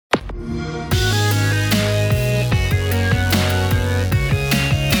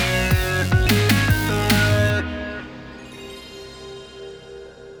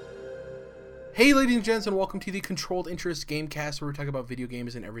ladies and gents, and welcome to the Controlled Interest Gamecast, where we talk about video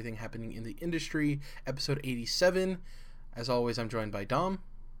games and everything happening in the industry, episode 87. As always, I'm joined by Dom.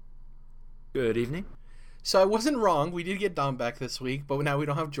 Good evening. So I wasn't wrong. We did get Dom back this week, but now we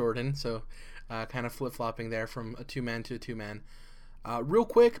don't have Jordan, so kind of flip-flopping there from a two-man to a two-man. Real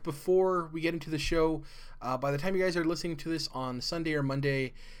quick, before we get into the show, by the time you guys are listening to this on Sunday or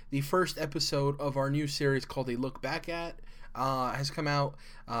Monday, the first episode of our new series called A Look Back At has come out.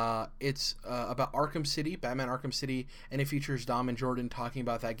 It's about Arkham City, Batman Arkham City, and it features Dom and Jordan talking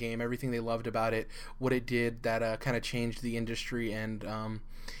about that game, everything they loved about it, what it did that kind of changed the industry, and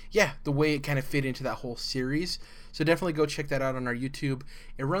the way it kind of fit into that whole series. So definitely go check that out on our YouTube.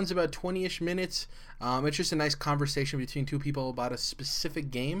 It runs about 20-ish minutes. It's just a nice conversation between two people about a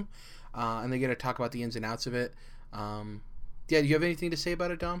specific game, and they get to talk about the ins and outs of it. Do you have anything to say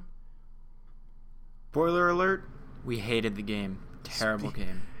about it, Dom? Spoiler alert, we hated the game. Terrible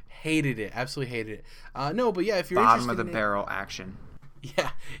game. Hated it. Absolutely hated it. If you're Bottom of the interested in barrel action. Yeah.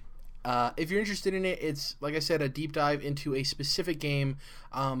 If you're interested in it, it's, like I said, a deep dive into a specific game,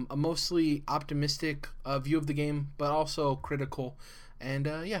 a mostly optimistic view of the game, but also critical. And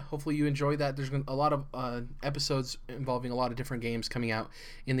hopefully you enjoy that. There's a lot of episodes involving a lot of different games coming out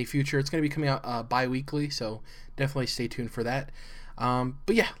in the future. It's going to be coming out bi-weekly, so definitely stay tuned for that.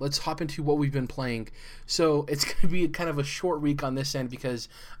 Let's hop into what we've been playing. So it's going to be kind of a short week on this end because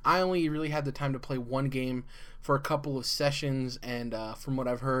I only really had the time to play one game for a couple of sessions, and from what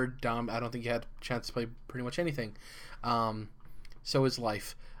I've heard, Dom, I don't think you had a chance to play pretty much anything. So is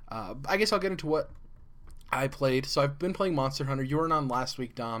life. I guess I'll get into what I played. So I've been playing Monster Hunter. You weren't on last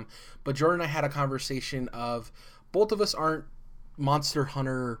week, Dom, but Jordan and I had a conversation of both of us aren't Monster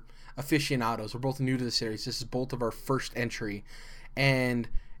Hunter aficionados. We're both new to the series. This is both of our first entry. And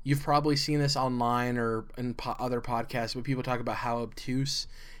you've probably seen this online or in other podcasts, but people talk about how obtuse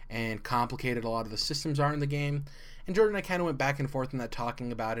and complicated a lot of the systems are in the game. And Jordan and I kind of went back and forth in that,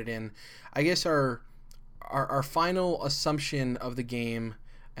 talking about it. And I guess our final assumption of the game,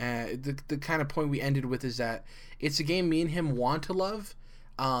 the kind of point we ended with, is that it's a game me and him want to love.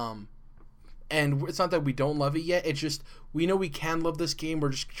 And it's not that we don't love it yet. It's just we know we can love this game. We're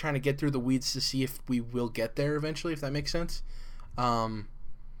just trying to get through the weeds to see if we will get there eventually, if that makes sense.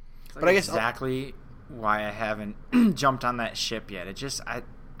 But I guess exactly why I haven't jumped on that ship yet. It just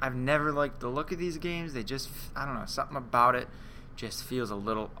I've never liked the look of these games. They just, I don't know, something about it just feels a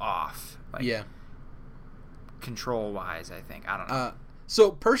little off. Control wise, I think. I don't know.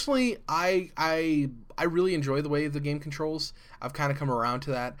 So personally, I really enjoy the way the game controls. I've kind of come around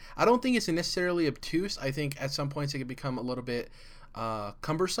to that. I don't think it's necessarily obtuse. I think at some points it can become a little bit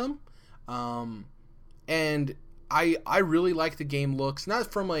cumbersome. And I really like the game looks,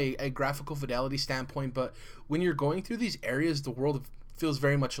 not from a graphical fidelity standpoint, but when you're going through these areas, the world feels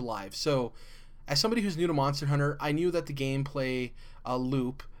very much alive. So as somebody who's new to Monster Hunter, I knew that the gameplay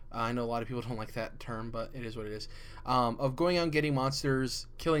loop, I know a lot of people don't like that term, but it is what it is, of going out and getting monsters,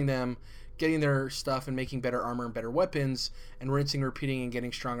 killing them, getting their stuff, and making better armor and better weapons, and rinsing, repeating, and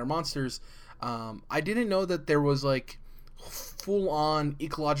getting stronger monsters. I didn't know that there was full-on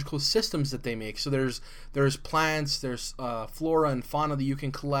ecological systems that they make. So there's plants, there's flora and fauna that you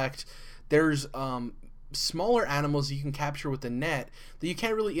can collect. There's smaller animals that you can capture with the net that you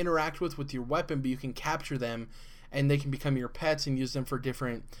can't really interact with your weapon, but you can capture them, and they can become your pets and use them for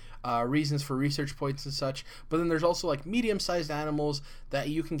different reasons, for research points and such. But then there's also medium-sized animals that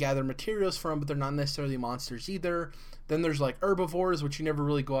you can gather materials from, but they're not necessarily monsters either. Then there's herbivores, which you never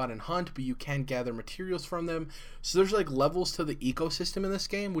really go out and hunt, but you can gather materials from them. So there's levels to the ecosystem in this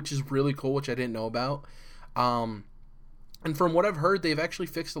game, which is really cool, which I didn't know about. And from what I've heard, they've actually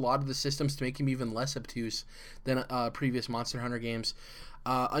fixed a lot of the systems to make them even less obtuse than previous Monster Hunter games.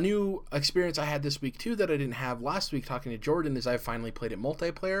 A new experience I had this week too that I didn't have last week talking to Jordan is I finally played it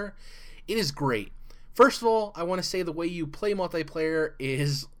multiplayer. It is great. First of all, I want to say the way you play multiplayer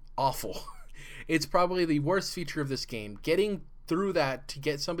is awful. It's probably the worst feature of this game. Getting through that to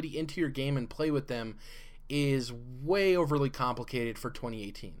get somebody into your game and play with them is way overly complicated for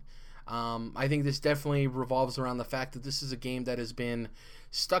 2018. I think this definitely revolves around the fact that this is a game that has been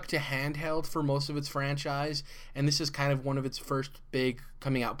stuck to handheld for most of its franchise, and this is kind of one of its first big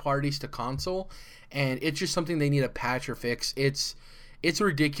coming out parties to console, and it's just something they need a patch or fix. It's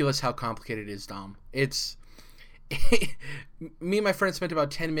ridiculous how complicated it is, Dom. Me and my friend spent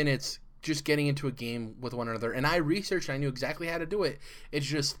about 10 minutes just getting into a game with one another, and I researched and I knew exactly how to do it. It's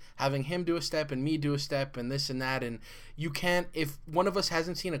just having him do a step and me do a step and this and that, and you can't, if one of us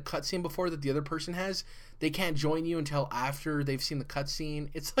hasn't seen a cutscene before that the other person has, they can't join you until after they've seen the cutscene.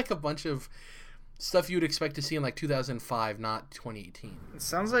 It's a bunch of stuff you would expect to see in like 2005, not 2018. It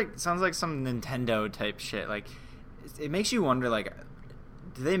sounds like some Nintendo type shit. Like, it makes you wonder, like,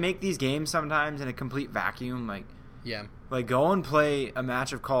 do they make these games sometimes in a complete vacuum? Like, yeah, like go and play a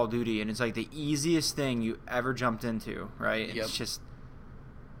match of Call of Duty, and it's like the easiest thing you ever jumped into, right? And it's just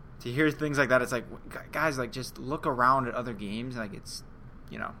to hear things like that. It's like, guys, like, just look around at other games. Like, it's,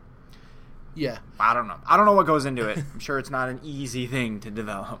 you know. Yeah. I don't know what goes into it. I'm sure it's not an easy thing to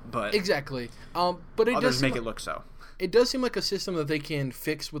develop, but exactly. But it does make it look so. It does seem like a system that they can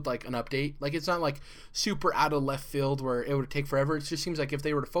fix with like an update. Like, it's not like super out of left field where it would take forever. It just seems like if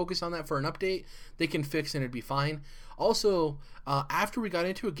they were to focus on that for an update, they can fix and it'd be fine. Also, after we got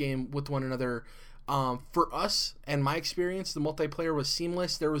into a game with one another, for us and my experience, the multiplayer was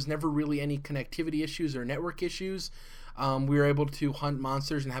seamless. There was never really any connectivity issues or network issues. We were able to hunt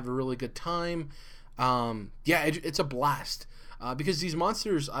monsters and have a really good time. It's a blast. Because these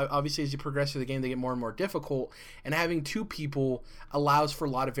monsters, obviously, as you progress through the game, they get more and more difficult. And having two people allows for a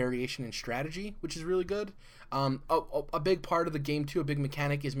lot of variation in strategy, which is really good. A big part of the game, too, a big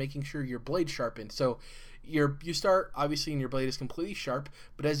mechanic, is making sure your blade's sharpened. So you start, obviously, and your blade is completely sharp.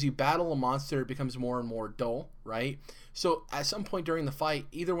 But as you battle a monster, it becomes more and more dull, right? So at some point during the fight,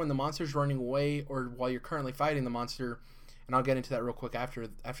 either when the monster's running away or while you're currently fighting the monster, and I'll get into that real quick after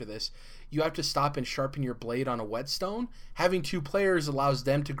this, you have to stop and sharpen your blade on a whetstone. Having two players allows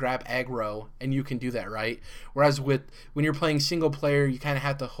them to grab aggro, and you can do that, right? Whereas when you're playing single player, you kind of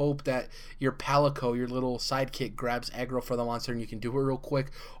have to hope that your Palico, your little sidekick, grabs aggro for the monster, and you can do it real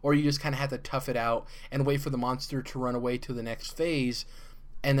quick, or you just kind of have to tough it out and wait for the monster to run away to the next phase,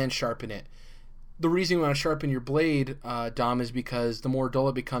 and then sharpen it. The reason you want to sharpen your blade, Dom, is because the more dull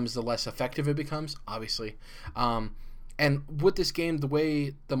it becomes, the less effective it becomes, obviously. And with this game, the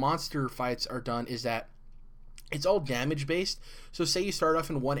way the monster fights are done is that it's all damage based. So say you start off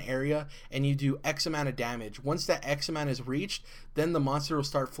in one area and you do X amount of damage. Once that X amount is reached, then the monster will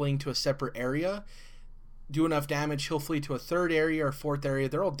start fleeing to a separate area. Do enough damage, he'll flee to a third area or fourth area.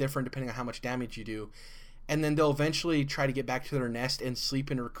 They're all different depending on how much damage you do. And then they'll eventually try to get back to their nest and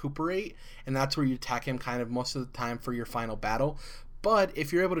sleep and recuperate. And that's where you attack him kind of most of the time for your final battle. But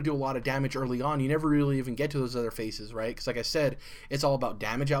if you're able to do a lot of damage early on, you never really even get to those other phases, right? Because like I said, it's all about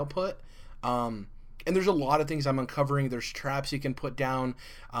damage output. And there's a lot of things I'm uncovering. There's traps you can put down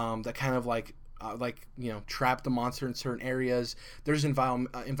that kind of trap the monster in certain areas. There's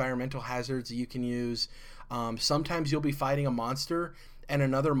environmental hazards that you can use. Sometimes you'll be fighting a monster and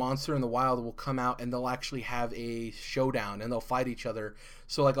another monster in the wild will come out and they'll actually have a showdown and they'll fight each other.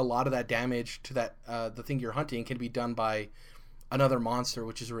 So like a lot of that damage to that the thing you're hunting can be done by another monster,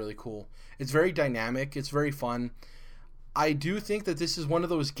 which is really cool. It's very dynamic. It's very fun. I do think that this is one of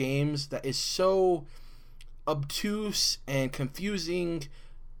those games that is so obtuse and confusing,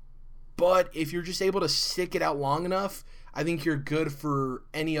 but if you're just able to stick it out long enough, I think you're good for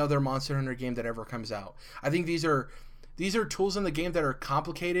any other Monster Hunter game that ever comes out. I think these are tools in the game that are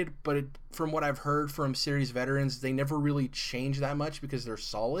complicated, but from what I've heard from series veterans, they never really change that much because they're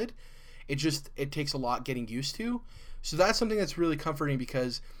solid. It takes a lot getting used to. So that's something that's really comforting,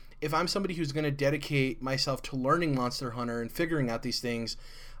 because if I'm somebody who's going to dedicate myself to learning Monster Hunter and figuring out these things,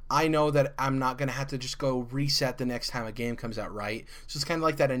 I know that I'm not going to have to just go reset the next time a game comes out, right? So it's kind of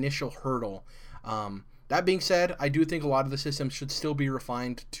like that initial hurdle. That being said, I do think a lot of the systems should still be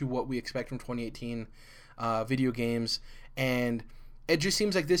refined to what we expect from 2018 video games. And it just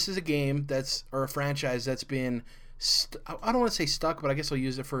seems like this is a game or a franchise that's been I don't want to say stuck, but I guess I'll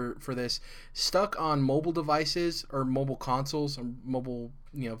use it for this. Stuck on mobile devices or mobile consoles or mobile,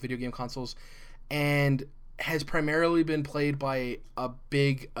 video game consoles, and has primarily been played by a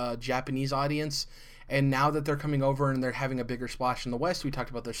big Japanese audience. And now that they're coming over and they're having a bigger splash in the West, we talked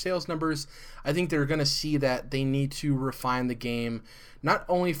about their sales numbers. I think they're going to see that they need to refine the game, not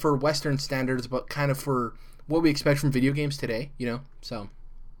only for Western standards, but kind of for what we expect from video games today, So,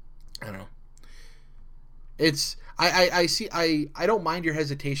 I don't know. I don't mind your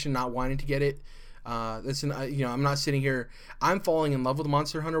hesitation not wanting to get it. I'm not sitting here. I'm falling in love with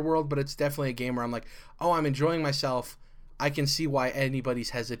Monster Hunter World, but it's definitely a game where I'm like, oh, I'm enjoying myself. I can see why anybody's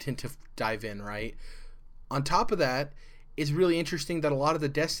hesitant to dive in, right? On top of that, it's really interesting that a lot of the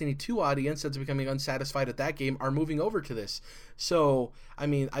Destiny 2 audience that's becoming unsatisfied at that game are moving over to this. So, I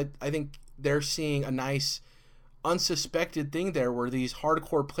think they're seeing a nice unsuspected thing there where these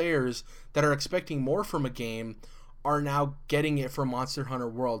hardcore players that are expecting more from a game are now getting it from Monster Hunter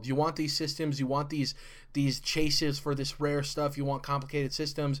World. You want these systems, you want these chases for this rare stuff, you want complicated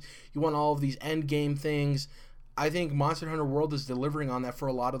systems, you want all of these end game things. I think Monster Hunter World is delivering on that for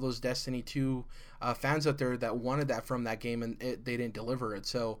a lot of those Destiny 2 fans out there that wanted that from that game, and they didn't deliver it.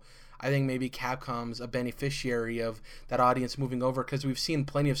 So I think maybe Capcom's a beneficiary of that audience moving over, because we've seen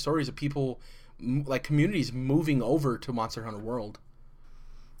plenty of stories of people, like communities, moving over to Monster Hunter World.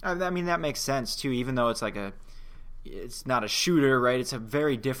 I mean, that makes sense too, even though it's it's not a shooter, right? It's a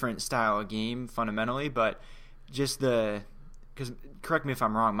very different style of game fundamentally, but just because, correct me if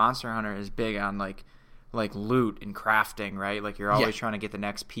I'm wrong, Monster Hunter is big on like loot and crafting, right? Like you're always trying to get the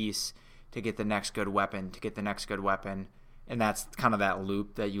next piece to get the next good weapon, and that's kind of that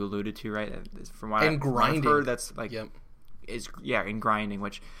loop that you alluded to, right? From what I've heard, that's like in grinding,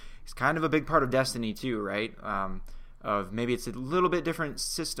 which is kind of a big part of Destiny too, right? Of maybe it's a little bit different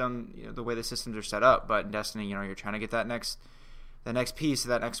system, the way the systems are set up, but in Destiny, you're trying to get that next piece,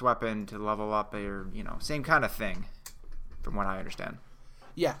 that next weapon to level up, or same kind of thing, from what I understand.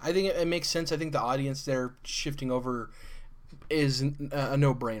 Yeah, I think it makes sense. I think the audience there shifting over is a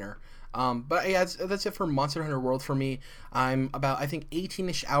no-brainer. But yeah, that's it for Monster Hunter World for me. I'm about, I think,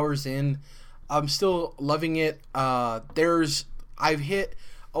 18-ish hours in. I'm still loving it. I've hit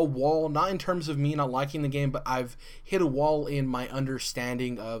a wall, not in terms of me not liking the game, but I've hit a wall in my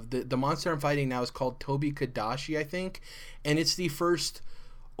understanding of the monster I'm fighting now is called Tobi Kadashi, I think, and it's the first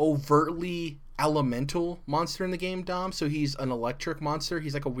overtly elemental monster in the game, Dom. So he's an electric monster.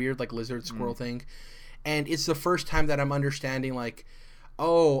 He's like a weird like lizard squirrel thing, and it's the first time that I'm understanding like,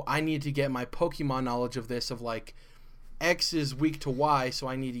 oh, I need to get my Pokemon knowledge of this, of like X is weak to Y, so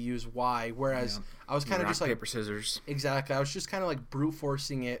I need to use Y. Whereas I was kind of just like paper scissors. Exactly. I was just kind of like brute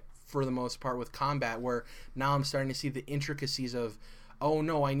forcing it for the most part with combat, where now I'm starting to see the intricacies of, oh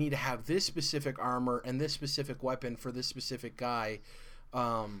no, I need to have this specific armor and this specific weapon for this specific guy,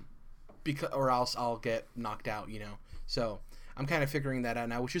 because or else I'll get knocked out. So I'm kind of figuring that out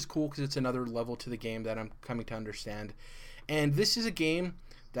now, which is cool because it's another level to the game that I'm coming to understand. And this is a game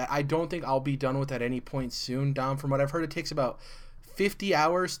that I don't think I'll be done with at any point soon, Dom. From what I've heard, it takes about 50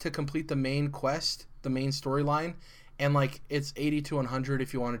 hours to complete the main quest, the main storyline, and like it's 80 to 100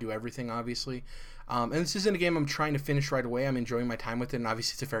 if you want to do everything, obviously. And this isn't a game I'm trying to finish right away. I'm enjoying my time with it, and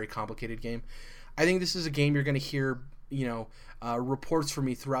obviously it's a very complicated game. I think this is a game you're going to hear, reports from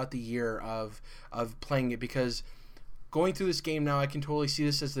me throughout the year of playing it, because going through this game now, I can totally see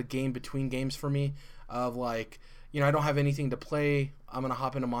this as the game between games for me, of like, I don't have anything to play. I'm going to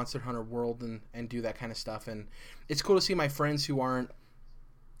hop into Monster Hunter World and do that kind of stuff. And it's cool to see my friends who aren't...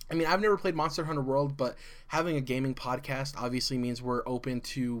 I mean, I've never played Monster Hunter World, but having a gaming podcast obviously means we're open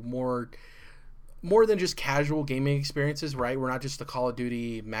to more than just casual gaming experiences, right? We're not just the Call of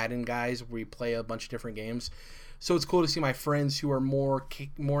Duty, Madden guys. We play a bunch of different games. So it's cool to see my friends who are more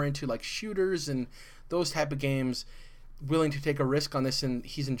into like shooters and those type of games willing to take a risk on this, and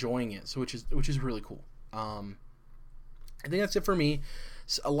he's enjoying it, so which is really cool. I think that's it for me.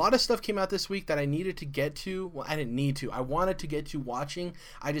 So a lot of stuff came out this week that I needed to get to. Well, I didn't need to. I wanted to get to watching.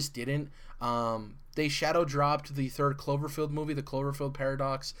 I just didn't. They shadow dropped the third Cloverfield movie, The Cloverfield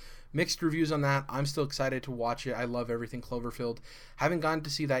Paradox. Mixed reviews on that. I'm still excited to watch it. I love everything Cloverfield. Haven't gotten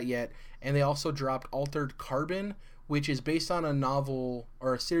to see that yet. And they also dropped Altered Carbon, which is based on a novel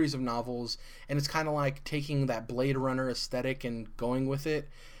or a series of novels. And it's kind of like taking that Blade Runner aesthetic and going with it.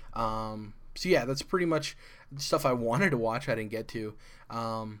 So yeah, that's pretty much stuff I wanted to watch. I didn't get to.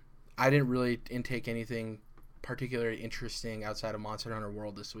 I didn't really intake anything particularly interesting outside of Monster Hunter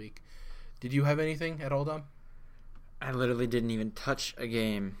World this week. Did you have anything at all, Dom? I literally didn't even touch a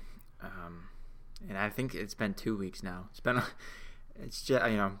game, and I think it's been 2 weeks now. It's just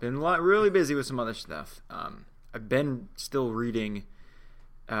been really busy with some other stuff. I've been still reading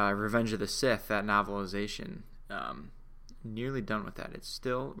Revenge of the Sith, that novelization. Nearly done with that. It's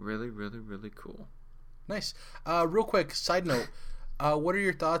still really, really, really cool. Nice. Real quick, side note. What are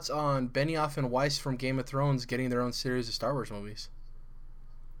your thoughts on Benioff and Weiss from Game of Thrones getting their own series of Star Wars movies?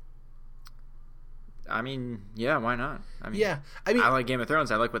 I mean, yeah, why not? I mean, I like Game of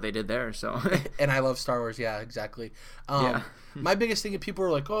Thrones. I like what they did there. So, and I love Star Wars. Yeah, exactly. My biggest thing is people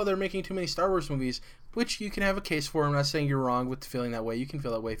are like, "Oh, they're making too many Star Wars movies," which you can have a case for. I'm not saying you're wrong with feeling that way. You can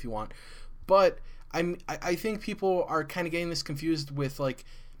feel that way if you want, but I think people are kind of getting this confused with like.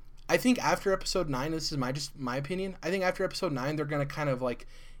 I think after episode 9, this is my opinion. I think after episode 9, they're gonna kind of like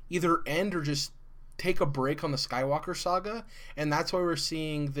either end or just take a break on the Skywalker saga, and that's why we're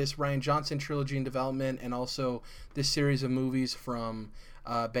seeing this Rian Johnson trilogy in development, and also this series of movies from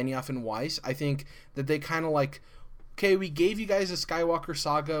Benioff and Weiss. I think that they kind of like, okay, we gave you guys a Skywalker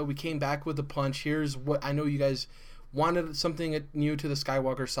saga, we came back with a punch. Here's what I know you guys wanted, something new to the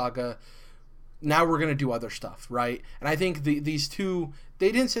Skywalker saga. Now we're gonna do other stuff, right? And I think these two,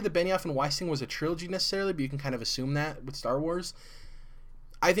 they didn't say the Benioff and Weiss thing was a trilogy necessarily, but you can kind of assume that with Star Wars.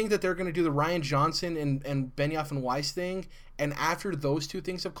 I think that they're going to do the Rian Johnson and Benioff and Weiss thing, and after those two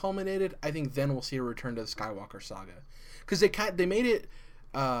things have culminated, I think then we'll see a return to the Skywalker saga, because they made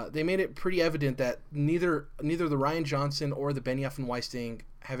it pretty evident that neither the Rian Johnson or the Benioff and Weiss thing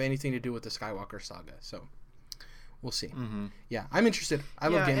have anything to do with the Skywalker saga. So we'll see. Mm-hmm. Yeah, I'm interested. I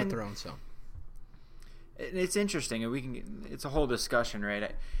love Game of Thrones, so it's interesting, and it's a whole discussion,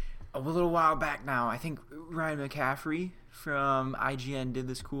 right? A little while back now, I think Ryan McCaffrey from IGN did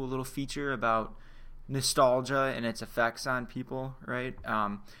this cool little feature about nostalgia and its effects on people, right?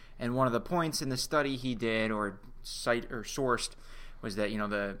 And one of the points in the study he did or sourced was that, you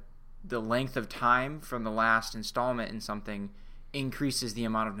know, the length of time from the last installment in something increases the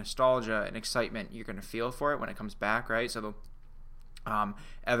amount of nostalgia and excitement you're going to feel for it when it comes back, right? So the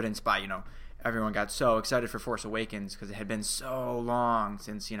evidenced by, you know, everyone got so excited for Force Awakens because it had been so long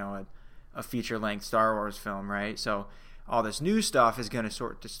since, you know, a feature-length Star Wars film, right? So all this new stuff is going to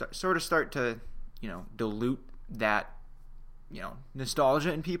sort of start to, you know, dilute that, you know,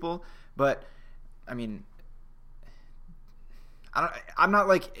 nostalgia in people. But I mean, I'm not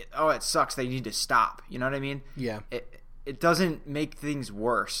like, oh, it sucks, they need to stop. You know what I mean? Yeah. It doesn't make things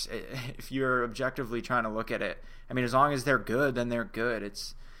worse if you're objectively trying to look at it. I mean, as long as they're good, then they're good.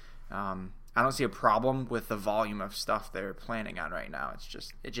 It's I don't see a problem with the volume of stuff they're planning on right now.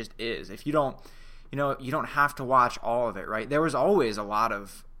 It just is. If you don't, you know, you don't have to watch all of it, right? There was always a lot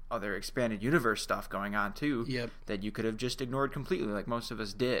of other expanded universe stuff going on too. Yep. That you could have just ignored completely, like most of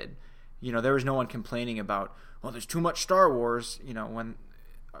us did. You know, there was no one complaining about, well, there's too much Star Wars, you know,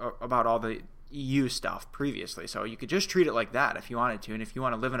 about all the EU stuff previously. So you could just treat it like that if you wanted to. And if you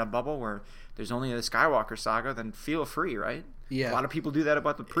want to live in a bubble where there's only the Skywalker saga, then feel free, right? Yeah. A lot of people do that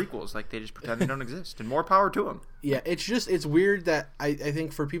about the prequels. Like, they just pretend they don't exist. And more power to them. Yeah, it's weird that I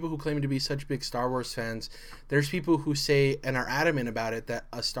think for people who claim to be such big Star Wars fans, there's people who say and are adamant about it that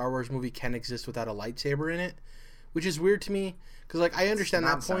a Star Wars movie can exist without a lightsaber in it, which is weird to me. Because, like, I understand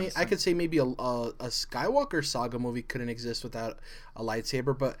that point. I could say maybe a Skywalker saga movie couldn't exist without a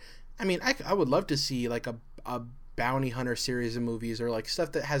lightsaber. But, I mean, I would love to see, like, a bounty hunter series of movies or, like,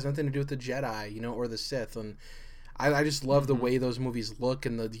 stuff that has nothing to do with the Jedi, you know, or the Sith. And I just love the way those movies look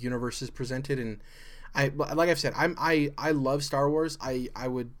and the universe is presented. And, like I've said, I love Star Wars. I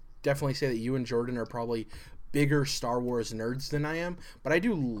would definitely say that you and Jordan are probably bigger Star Wars nerds than I am. But I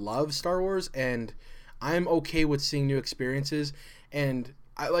do love Star Wars, and I'm okay with seeing new experiences. And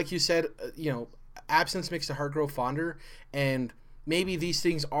like you said, you know, absence makes the heart grow fonder. And maybe these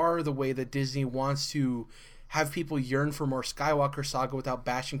things are the way that Disney wants to have people yearn for more Skywalker saga without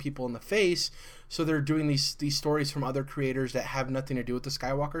bashing people in the face. So they're doing these stories from other creators that have nothing to do with the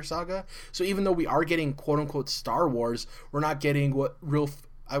Skywalker saga. So even though we are getting quote unquote Star Wars, we're not getting what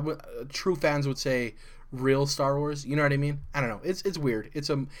true fans would say real Star Wars. You know what I mean? I don't know. It's weird.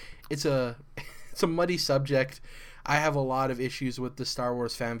 It's a muddy subject. I have a lot of issues with the Star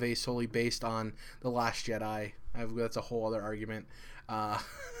Wars fan base solely based on The Last Jedi. That's a whole other argument.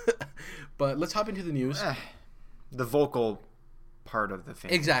 But let's hop into the news. The vocal part of the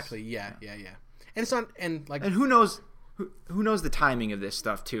fans. Exactly. Yeah. And it's not, and who knows the timing of this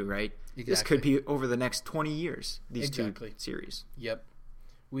stuff too, right? Exactly. This could be over the next 20 years. These two series. Yep.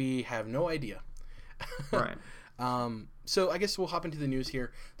 We have no idea. Right. So I guess we'll hop into the news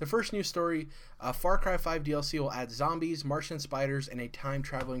here. The first news story: Far Cry 5 DLC will add zombies, Martian spiders, and a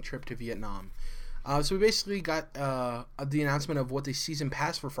time-traveling trip to Vietnam. So we basically got the announcement of what the season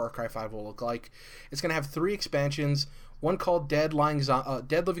pass for Far Cry 5 will look like. It's going to have 3 expansions, one called Dead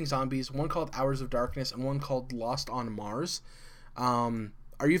Living Zombies, one called Hours of Darkness, and one called Lost on Mars.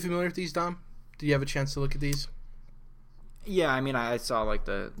 Are you familiar with these, Dom? Did you have a chance to look at these? Yeah, I mean, I saw like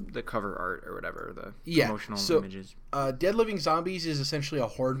the cover art or whatever, the promotional images. Dead Living Zombies is essentially a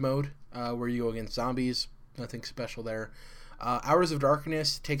horde mode where you go against zombies. Nothing special there. Hours of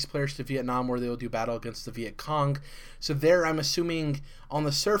Darkness takes players to Vietnam where they will do battle against the Viet Cong. So there, I'm assuming on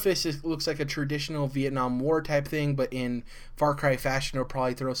the surface it looks like a traditional Vietnam War type thing, but in Far Cry fashion, they'll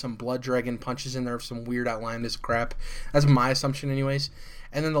probably throw some Blood Dragon punches in there, some weird outlandish crap. That's my assumption anyways.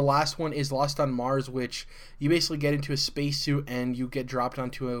 And then the last one is Lost on Mars, which you basically get into a spacesuit and you get dropped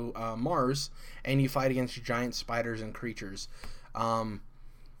onto Mars and you fight against giant spiders and creatures.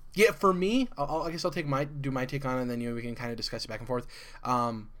 Yeah, for me, I guess I'll do my take on it, and then we can kind of discuss it back and forth.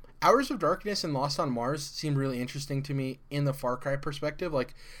 Hours of Darkness and Lost on Mars seem really interesting to me in the Far Cry perspective.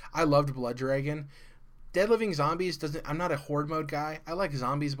 Like, I loved Blood Dragon. Dead Living Zombies I'm not a horde mode guy. I like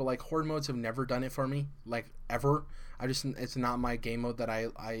zombies, but like horde modes have never done it for me, like ever. It's not my game mode that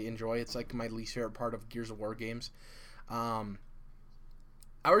I enjoy. It's like my least favorite part of Gears of War games. Hours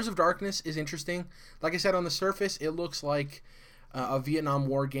of Darkness is interesting. Like I said, on the surface, it looks like a Vietnam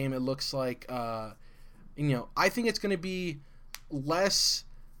War game. It looks like, I think it's going to be less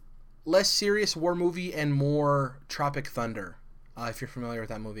serious war movie and more Tropic Thunder, if you're familiar with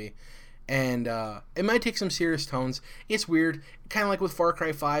that movie. And it might take some serious tones. It's weird. Kind of like with Far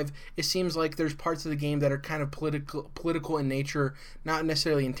Cry 5, it seems like there's parts of the game that are kind of political in nature, not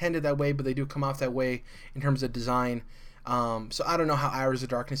necessarily intended that way, but they do come off that way in terms of design. So I don't know how Hours of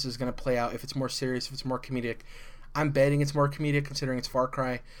Darkness is going to play out, if it's more serious, if it's more comedic. I'm betting it's more comedic considering it's Far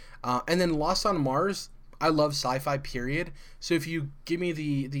Cry. And then Lost on Mars, I love sci-fi, period. So if you give me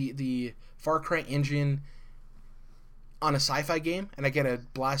the Far Cry engine on a sci-fi game and I get to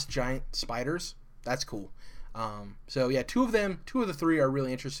blast giant spiders, that's cool. So yeah, two of the three are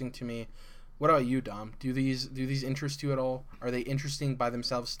really interesting to me. What about you, Dom? Do these interest you at all? Are they interesting by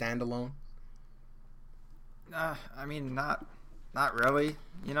themselves, standalone? I mean, not really.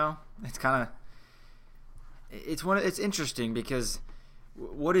 It's kind of it's interesting because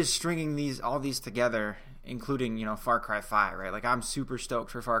what is stringing all these together, including Far Cry 5, right? Like, I'm super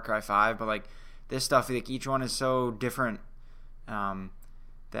stoked for Far Cry 5, but like this stuff, like each one is so different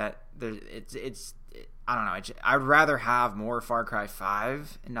that I don't know. I'd rather have more Far Cry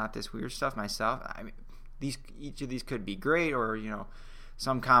 5 and not this weird stuff myself. I mean, each of these could be great, or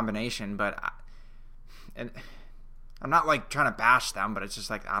some combination, but I'm not like trying to bash them, but it's just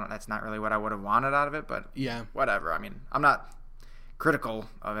like that's not really what I would have wanted out of it. But yeah, whatever. I mean, I'm not critical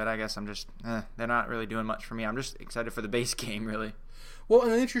of it. I guess I'm just they're not really doing much for me. I'm just excited for the base game, really. Well,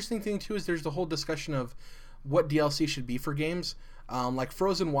 and an interesting thing too is there's the whole discussion of what DLC should be for games. Like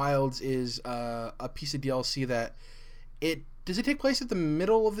Frozen Wilds is a piece of DLC that does it take place at the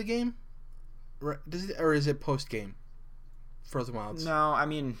middle of the game, or is it post game? Frozen Wilds. No, I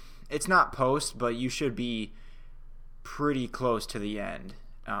mean it's not post, but you should be pretty close to the end.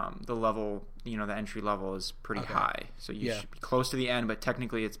 The level, the entry level is pretty high, so you should be close to the end, but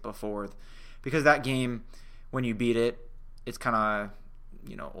technically it's before, because that game, when you beat it, it's kind of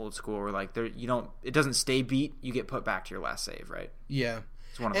old school, where like it doesn't stay beat, you get put back to your last save, right? Yeah,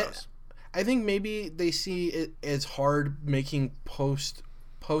 it's one of those. I think maybe they see it as hard making post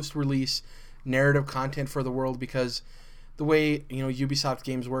release narrative content for the world, because the way Ubisoft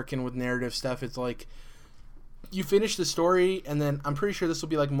games work in with narrative stuff, it's like you finish the story, and then I'm pretty sure this will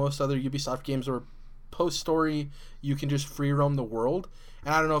be like most other Ubisoft games, where post story you can just free roam the world.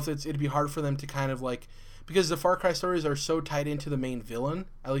 And I don't know if it'd be hard for them to kind of like, because the Far Cry stories are so tied into the main villain,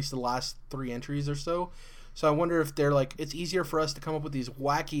 at least the last 3 entries or so. So I wonder if they're like, it's easier for us to come up with these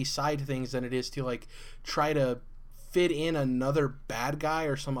wacky side things than it is to like try to fit in another bad guy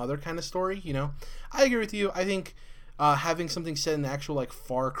or some other kind of story. I agree with you. I think having something set in the actual like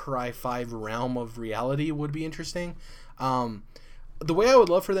Far Cry 5 realm of reality would be interesting. The way I would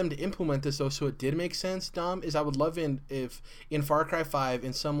love for them to implement this, though, so it did make sense, Dom, is I would love if in Far Cry 5,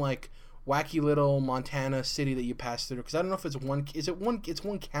 in some like wacky little Montana city that you pass through, because I don't know if it's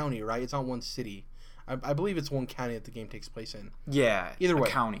one county, right? It's not one city. I believe it's one county that the game takes place in. Yeah, either way,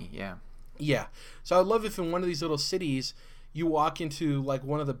 county. Yeah. So I'd love if in one of these little cities you walk into like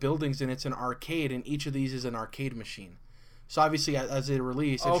one of the buildings and it's an arcade, and each of these is an arcade machine. So obviously, as they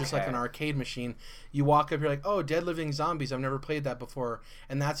release, it's just like an arcade machine. You walk up, you're like, oh, Dead Living Zombies, I've never played that before,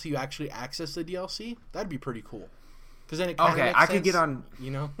 and that's how you actually access the DLC. That'd be pretty cool. Because then it kind of makes sense, could get on.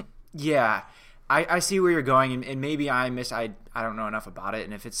 Yeah, I see where you're going, and maybe I don't know enough about it,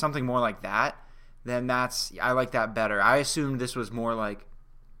 and if it's something more like that, then I like that better. I assumed this was more like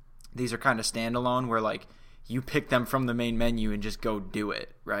these are kind of standalone, where like you pick them from the main menu and just go do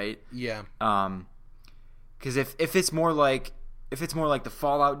it, right? Yeah. Because if it's more like the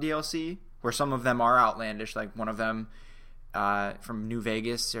Fallout DLC, where some of them are outlandish, like one of them from New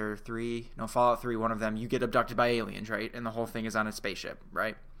Vegas or Fallout 3, one of them, you get abducted by aliens, right? And the whole thing is on a spaceship,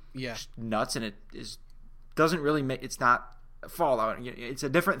 right? Yeah. Just nuts, and doesn't really make, it's not Fallout. It's a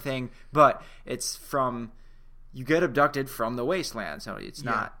different thing, but you get abducted from the wasteland, so it's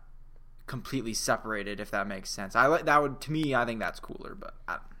not completely separated, if that makes sense. I think that's cooler, but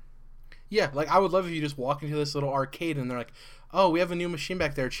yeah, like I would love if you just walk into this little arcade and they're like, oh, we have a new machine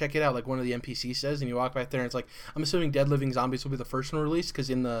back there, check it out, like one of the NPCs says, and you walk back there and it's like, I'm assuming Dead Living Zombies will be the first one released, because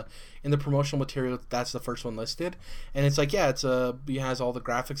in the promotional material that's the first one listed, and it's like, yeah, it has all the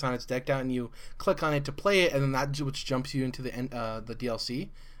graphics on, it's decked out, and you click on it to play it, and then that which jumps you into the DLC.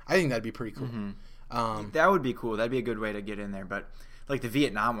 I think that'd be pretty cool. Mm-hmm. That would be cool. That'd be a good way to get in there. But like the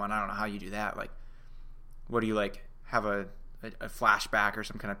Vietnam one, I don't know how you do that. Like, what do you like have a flashback or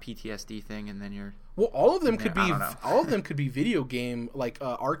some kind of PTSD thing, and then you're all of them could be video game like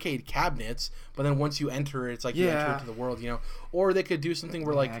arcade cabinets, but then once you enter it's like you enter into the world, or they could do something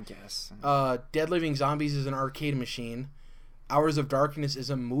where like I guess Dead Living Zombies is an arcade machine, Hours of Darkness is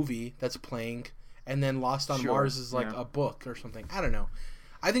a movie that's playing, and then Lost on Mars is like a book or something. I don't know.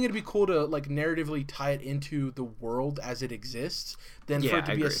 I think it'd be cool to like narratively tie it into the world as it exists, than for it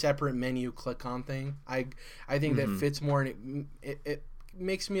to be a separate menu click on thing. I think that fits more, and it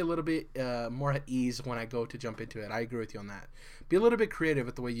makes me a little bit more at ease when I go to jump into it. I agree with you on that. Be a little bit creative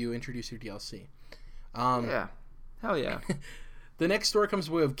with the way you introduce your DLC. Yeah, hell yeah. The next story comes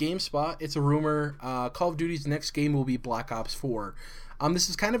by way of GameSpot. It's a rumor. Call of Duty's next game will be Black Ops 4. This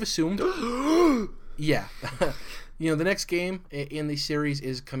is kind of assumed. Yeah. The next game in the series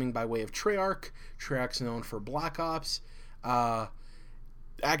is coming by way of Treyarch. Treyarch's known for Black Ops.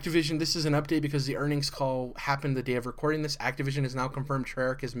 Activision, this is an update because the earnings call happened the day of recording this. Activision has now confirmed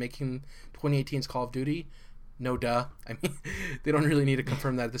Treyarch is making 2018's Call of Duty. No duh. I mean, they don't really need to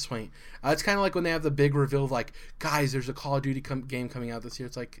confirm that at this point. It's kind of like when they have the big reveal of like, guys, there's a Call of Duty game coming out this year.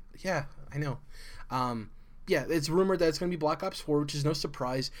 It's like, yeah, I know. It's rumored that it's going to be Black Ops 4, which is no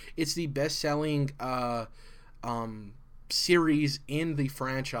surprise. It's the best-selling series in the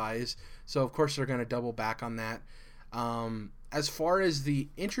franchise, so of course they're going to double back on that. As far as the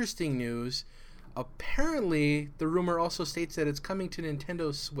interesting news, apparently the rumor also states that it's coming to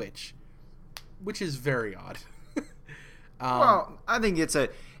Nintendo Switch, which is very odd. Well, I think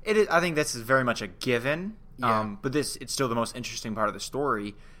I think this is very much a given. Yeah. But it's still the most interesting part of the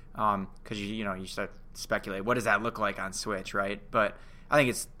story, because you start to speculate what does that look like on Switch, right? But I think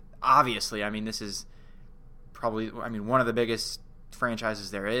it's obviously, this is probably one of the biggest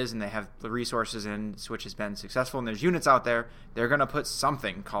franchises there is, and they have the resources, and Switch has been successful, and there's units out there. They're going to put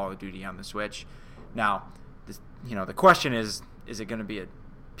something Call of Duty on the Switch. Now, the question is it going to be a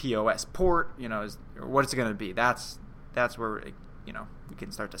POS port? What is it going to be? That's where we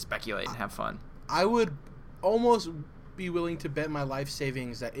can start to speculate and have fun. I would almost be willing to bet my life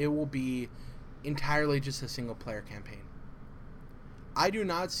savings that it will be entirely just a single player campaign. I do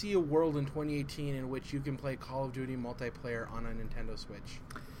not see a world in 2018 in which you can play Call of Duty multiplayer on a Nintendo Switch.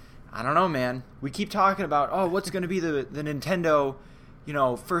 I don't know, man. We keep talking about, what's going to be the Nintendo,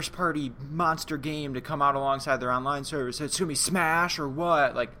 first-party monster game to come out alongside their online service. It's going to be Smash or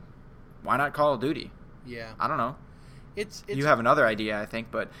what? Like, why not Call of Duty? Yeah. I don't know. It's you have another idea, I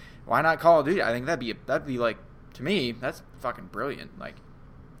think, but why not Call of Duty? I think that'd be like, to me, that's fucking brilliant. Like,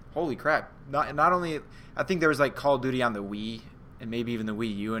 holy crap. Not only, I think there was like Call of Duty on the Wii, and maybe even the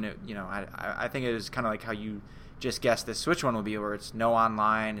Wii U, and I think it is kind of like how you just guessed this Switch one will be, where it's no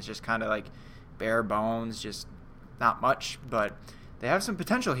online, it's just kind of like bare bones, just not much, but they have some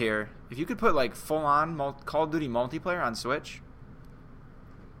potential here. If you could put like full-on Call of Duty multiplayer on Switch,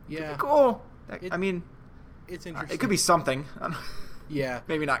 yeah, cool. It's interesting. It could be something. Yeah,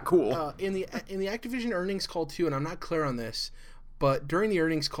 maybe not cool. In the Activision earnings call too, and I'm not clear on this, but during the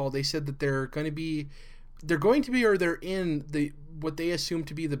earnings call, they said that they're in the what they assume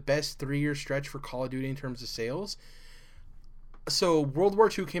to be the best 3-year stretch for Call of Duty in terms of sales. So World War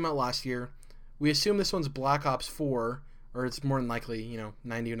II came out last year. We assume this one's Black Ops 4, or it's more than likely,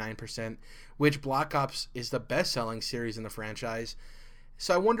 99%, which Black Ops is the best-selling series in the franchise.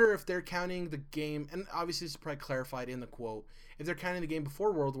 So I wonder if they're counting the game, and obviously this is probably clarified in the quote, if they're counting the game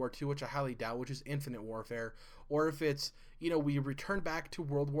before World War II, which I highly doubt, which is Infinite Warfare, or if it's, we returned back to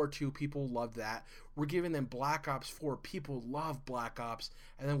World War II, people loved that. We're giving them Black Ops 4, people love Black Ops,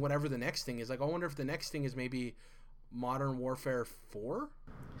 and then whatever the next thing is. Like, I wonder if the next thing is maybe Modern Warfare 4?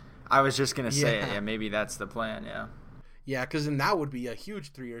 I was just going to say, yeah, maybe that's the plan, yeah. Yeah, because then that would be a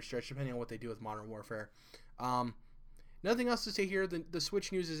huge 3-year stretch, depending on what they do with Modern Warfare. Nothing else to say here. The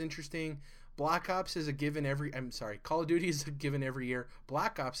Switch news is interesting. Black Ops is a given Call of Duty is a given every year.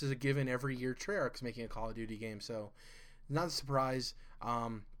 Black Ops is a given every year. Treyarch's making a Call of Duty game, so not a surprise.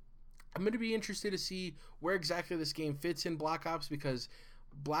 I'm going to be interested to see where exactly this game fits in Black Ops, because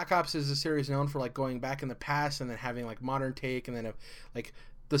Black Ops is a series known for like going back in the past and then having like modern take, and then like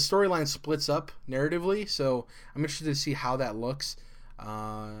the storyline splits up narratively. So I'm interested to see how that looks.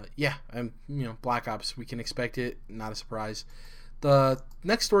 Black Ops, we can expect it. Not a surprise. The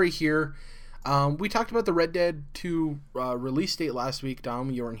next story here, we talked about the Red Dead 2 release date last week.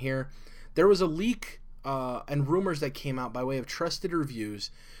 Dom, you weren't here. There was a leak and rumors that came out by way of trusted reviews.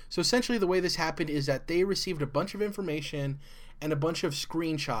 So essentially the way this happened is that they received a bunch of information and a bunch of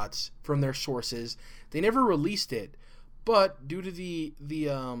screenshots from their sources. They never released it, but due to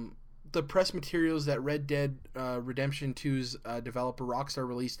the press materials that Red Dead Redemption 2's developer Rockstar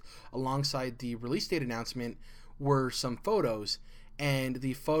released alongside the release date announcement were some photos, and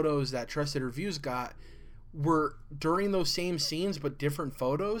the photos that Trusted Reviews got were during those same scenes but different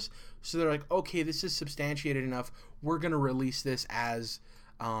photos. So they're like, okay, this is substantiated enough, we're going to release this as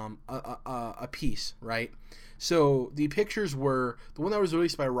a piece, right? So the pictures were, the one that was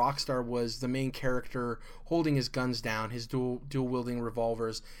released by Rockstar was the main character holding his guns down, his dual wielding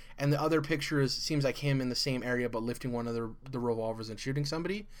revolvers, and the other picture seems like him in the same area but lifting one of the revolvers and shooting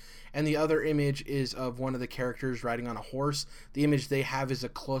somebody. And the other image is of one of the characters riding on a horse. The image they have is a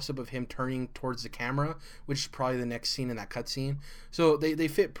close-up of him turning towards the camera, which is probably the next scene in that cutscene. So they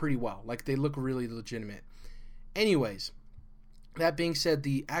fit pretty well. Like, they look really legitimate. Anyways, that being said,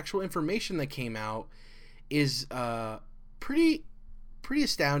 the actual information that came out is pretty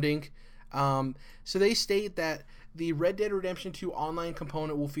astounding. So they state that the Red Dead Redemption 2 online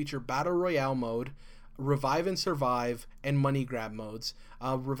component will feature Battle Royale mode, Revive and Survive, and Money Grab modes.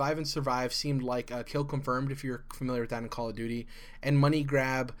 Revive and Survive seemed like Kill Confirmed, if you're familiar with that in Call of Duty. And Money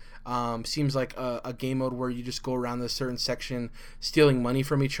Grab seems like a game mode where you just go around this certain section stealing money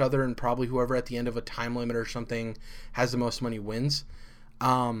from each other, and probably whoever at the end of a time limit or something has the most money wins.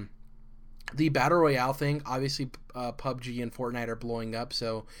 The Battle Royale thing, obviously PUBG and Fortnite are blowing up,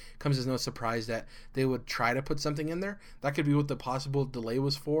 so it comes as no surprise that they would try to put something in there. That could be what the possible delay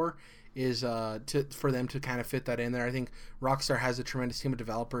was for, is for them to kind of fit that in there. I think Rockstar has a tremendous team of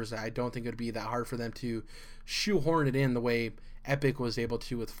developers. I don't think it would be that hard for them to shoehorn it in the way Epic was able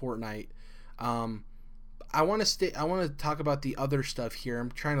to with Fortnite. I want to talk about the other stuff here.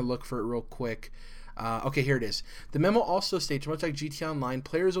 I'm trying to look for it real quick. Okay, here it is. The memo also states, much like GTA Online,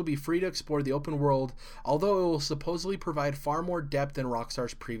 players will be free to explore the open world, although it will supposedly provide far more depth than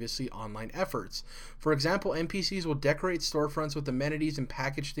Rockstar's previously online efforts. For example, NPCs will decorate storefronts with amenities and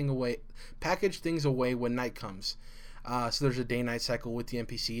package things away when night comes. So there's a day-night cycle with the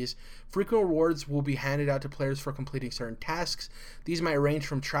NPCs. Frequent rewards will be handed out to players for completing certain tasks. These might range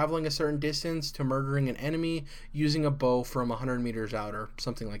from traveling a certain distance to murdering an enemy using a bow from 100 meters out or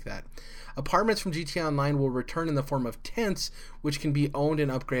something like that. Apartments from GTA Online will return in the form of tents, which can be owned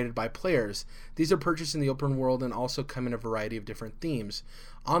and upgraded by players. These are purchased in the open world and also come in a variety of different themes.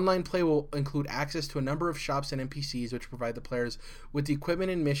 Online play will include access to a number of shops and NPCs, which provide the players with the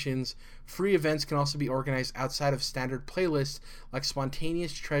equipment and missions. Free events can also be organized outside of standard playlists, like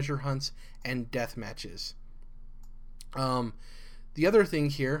spontaneous treasure hunts and death matches. The other thing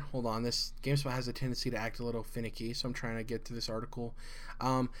here, hold on, this GameSpot has a tendency to act a little finicky, so I'm trying to get to this article.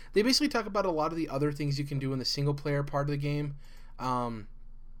 They basically talk about a lot of the other things you can do in the single-player part of the game,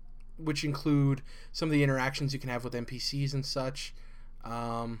 which include some of the interactions you can have with NPCs and such.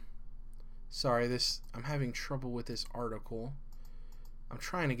 Sorry, I'm having trouble with this article. I'm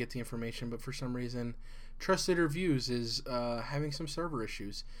trying to get the information, but for some reason, Trusted Reviews is having some server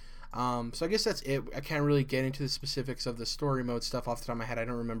issues. So I guess that's it. I can't really get into the specifics of the story mode stuff off the top of my head. I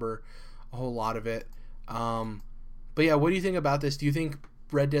don't remember a whole lot of it. But yeah, what do you think about this? Do you think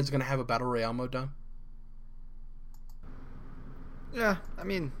Red Dead's going to have a Battle Royale mode done? Yeah, I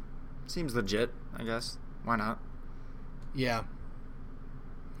mean, seems legit, I guess. Why not? Yeah.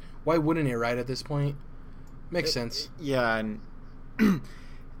 Why wouldn't it, right, at this point? Makes sense. Yeah, and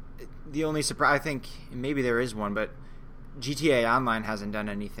the only surprise, I think, maybe there is one, but GTA Online hasn't done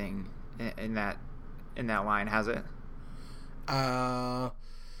anything in that line, has it?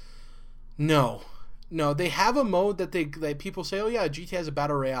 No, they have a mode that people say, oh yeah, GTA has a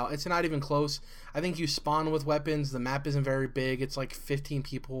Battle Royale. It's not even close. I think you spawn with weapons. The map isn't very big. It's like 15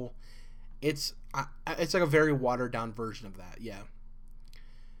 people. It's like a very watered down version of that. Yeah.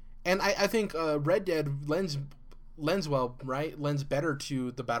 And I think Red Dead lends well, right? Lends better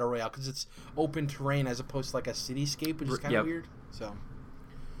to the Battle Royale because it's open terrain as opposed to like a cityscape, which is kind of weird. So,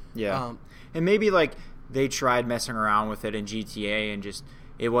 yeah, and maybe like they tried messing around with it in GTA and just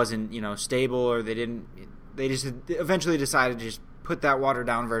it wasn't stable, or they just eventually decided to just put that watered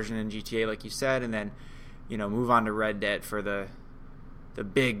down version in GTA, like you said, and then move on to Red Dead for the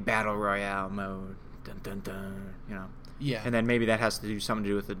big Battle Royale mode. Dun dun dun. Yeah, and then maybe that has to do something to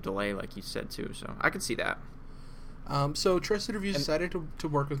do with the delay, like you said too. So I could see that. So Trusted Reviews decided to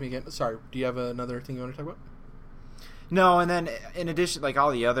work with me again. Sorry, do you have another thing you want to talk about? No, and then in addition, like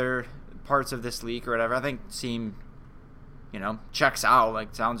all the other parts of this leak or whatever, I think seem, checks out.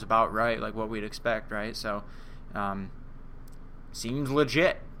 Like sounds about right, like what we'd expect, right? So, seems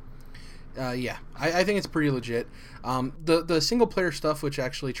legit. Yeah, I think it's pretty legit. The single player stuff, which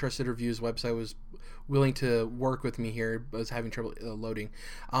actually Trusted Reviews website was willing to work with me here, but was having trouble loading.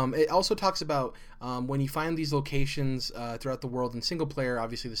 It also talks about when you find these locations throughout the world in single player,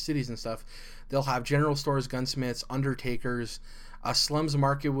 obviously the cities and stuff, they'll have general stores, gunsmiths, undertakers, a slums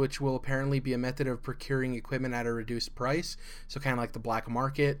market, which will apparently be a method of procuring equipment at a reduced price, so kind of like the black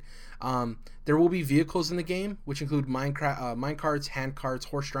market. There will be vehicles in the game, which include minecarts, handcarts,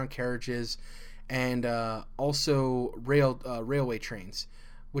 horse-drawn carriages, and also railway trains.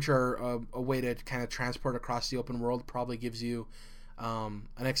 which are a way to kind of transport across the open world, probably gives you an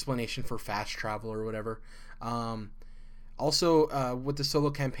explanation for fast travel or whatever. Also, with the solo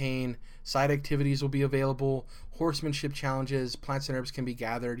campaign, side activities will be available, horsemanship challenges, plants and herbs can be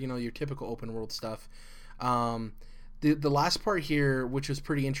gathered, your typical open world stuff. The last part here, which was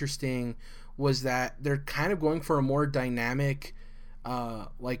pretty interesting, was that they're kind of going for a more dynamic,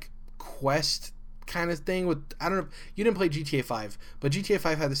 quest kind of thing with, I don't know, you didn't play GTA 5, but GTA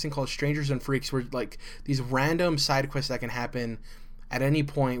 5 had this thing called Strangers and Freaks, where these random side quests that can happen at any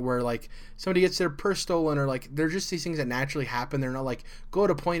point, where somebody gets their purse stolen, or they're just these things that naturally happen. They're not go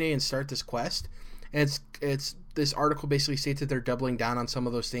to point A and start this quest. And it's this article basically states that they're doubling down on some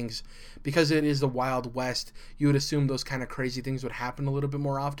of those things because it is the Wild West. You would assume those kind of crazy things would happen a little bit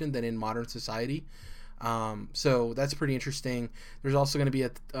more often than in modern society. So that's pretty interesting. There's also going to be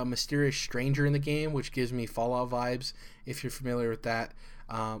a mysterious stranger in the game, which gives me Fallout vibes, if you're familiar with that.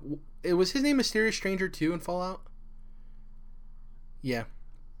 It was his name Mysterious Stranger 2 in Fallout? Yeah.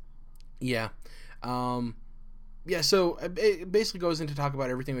 So it basically goes into talk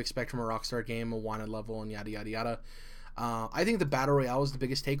about everything we expect from a Rockstar game, a wanted level, and yada, yada, yada. I think the Battle Royale is the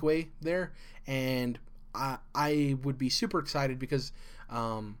biggest takeaway there, and I would be super excited because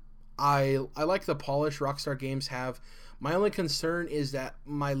I like the polish Rockstar games have. My only concern is that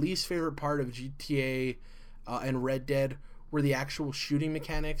my least favorite part of GTA and Red Dead were the actual shooting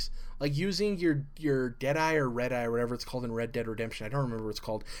mechanics, using your Deadeye or Red Eye or whatever it's called in Red Dead Redemption. I don't remember what it's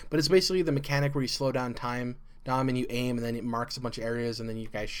called, but it's basically the mechanic where you slow down time, Dom, and you aim, and then it marks a bunch of areas, and then you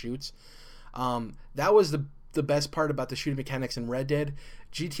guys shoots. That was the best part about the shooting mechanics in Red Dead.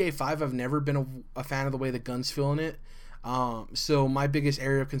 GTA 5, I've never been a fan of the way the guns feel in it. So my biggest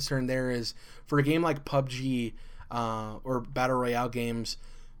area of concern there is for a game like PUBG or Battle Royale games,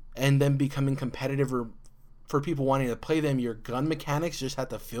 and then becoming competitive, or for people wanting to play them, your gun mechanics just have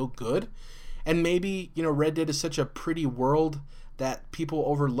to feel good. And maybe, Red Dead is such a pretty world that people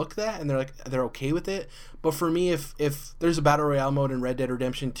overlook that and they're okay with it. But for me, if there's a Battle Royale mode in Red Dead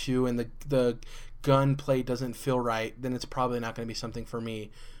Redemption 2 and the gun play doesn't feel right, then it's probably not going to be something for me.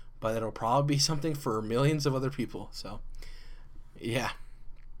 But it'll probably be something for millions of other people. So, yeah.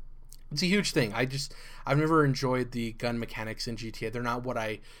 It's a huge thing. I've never enjoyed the gun mechanics in GTA. They're not what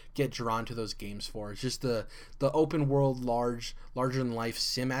I get drawn to those games for. It's just the open world, larger than life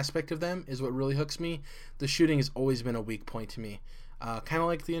sim aspect of them is what really hooks me. The shooting has always been a weak point to me. Kind of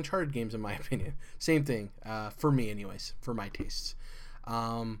like the Uncharted games, in my opinion. Same thing, for me anyways, for my tastes.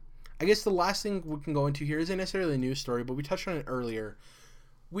 I guess the last thing we can go into here isn't necessarily a news story, but we touched on it earlier.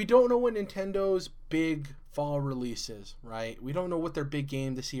 We don't know what Nintendo's big fall release is, right? We don't know what their big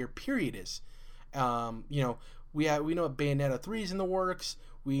game this year, period, is. We know Bayonetta 3 is in the works.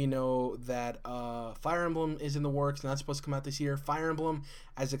 We know that Fire Emblem is in the works, and that's supposed to come out this year. Fire Emblem,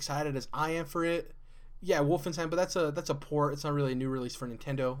 as excited as I am for it, yeah, Wolfenstein, but that's a port. It's not really a new release for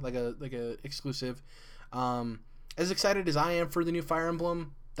Nintendo, like a exclusive. As excited as I am for the new Fire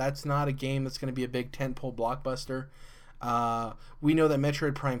Emblem, that's not a game that's going to be a big tentpole blockbuster. We know that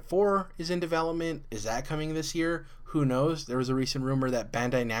Metroid Prime 4 is in development. Is that coming this year? Who knows? There was a recent rumor that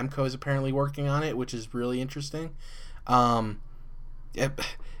Bandai Namco is apparently working on it, which is really interesting. It'd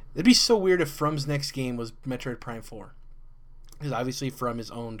be so weird if From's next game was Metroid Prime 4. Because obviously From is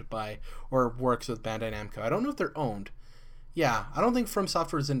owned by, or works with Bandai Namco. I don't know if they're owned. Yeah, I don't think From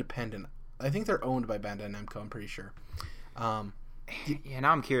Software is independent. I think they're owned by Bandai Namco, I'm pretty sure. Yeah,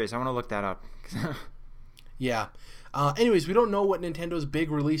 now I'm curious. I want to look that up. Yeah. Anyways, we don't know what Nintendo's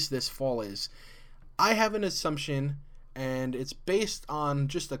big release this fall is. I have an assumption, and it's based on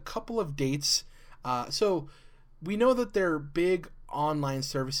just a couple of dates. So we know that their big online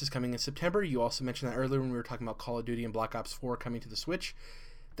service is coming in September. You also mentioned that earlier when we were talking about Call of Duty and Black Ops 4 coming to the Switch.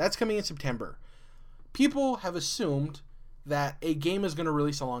 That's coming in September. People have assumed that a game is going to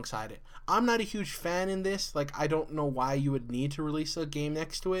release alongside it. I'm not a huge fan in this. I don't know why you would need to release a game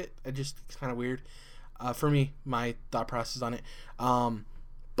next to it. It's kind of weird. For me, my thought process on it.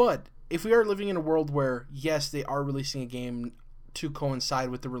 But if we are living in a world where, yes, they are releasing a game to coincide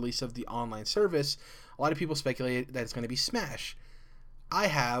with the release of the online service, a lot of people speculate that it's going to be Smash. I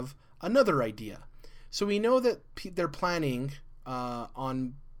have another idea. So we know that they're planning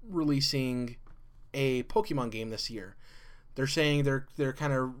on releasing a Pokemon game this year. They're saying they're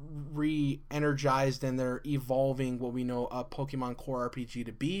kind of re-energized and they're evolving what we know a Pokemon Core RPG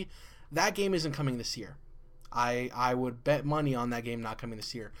to be. That game isn't coming this year. I would bet money on that game not coming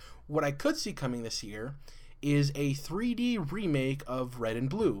this year. What I could see coming this year is a 3D remake of Red and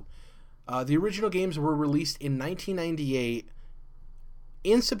Blue. The original games were released in 1998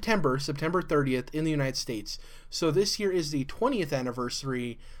 in September 30th in the United States. So this year is the 20th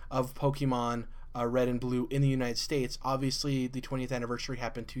anniversary of Pokemon Red and Blue in the United States. Obviously, the 20th anniversary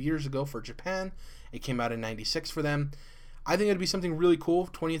happened 2 years ago for Japan. It came out in 96 for them. I think it'd be something really cool.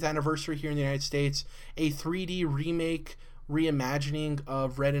 20th anniversary here in the United States. A 3D remake, reimagining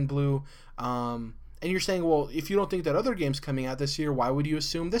of Red and Blue. And you're saying, well, if you don't think that other games coming out this year, why would you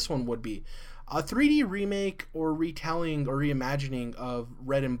assume this one would be? A 3D remake or retelling or reimagining of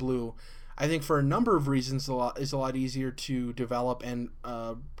Red and Blue, I think for a number of reasons is a lot easier to develop and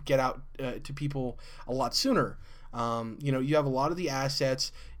get out to people a lot sooner. You have a lot of the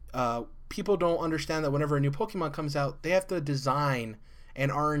assets. People don't understand that whenever a new Pokemon comes out, they have to design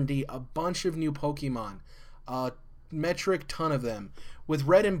and R&D a bunch of new Pokemon, a metric ton of them. With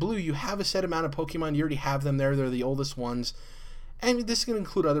Red and Blue, you have a set amount of Pokemon. You already have them there. They're the oldest ones. And this can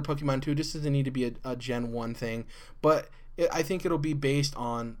include other Pokemon too. This doesn't need to be a Gen 1 thing. But I think it'll be based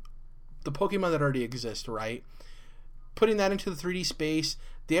on the Pokemon that already exist, right? Putting that into the 3D space,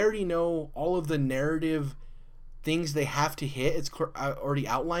 they already know all of the narrative things they have to hit. It's already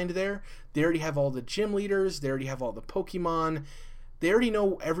outlined there. They already have all the gym leaders. They already have all the Pokemon. They already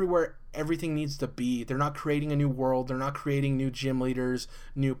know everywhere everything needs to be. They're not creating a new world. They're not creating new gym leaders,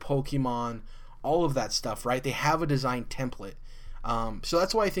 new Pokemon, all of that stuff, right? They have a design template. So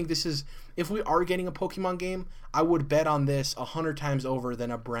that's why I think this is, if we are getting a Pokemon game, I would bet on this 100 times over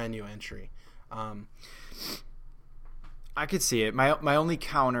than a brand new entry. I could see it. My only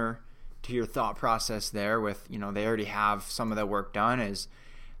counter to your thought process there with, they already have some of the work done is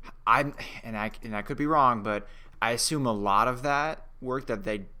I could be wrong, but I assume a lot of that work that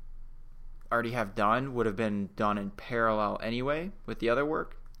they already have done would have been done in parallel anyway with the other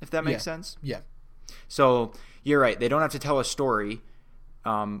work, if that makes sense. Yeah. So you're right. They don't have to tell a story.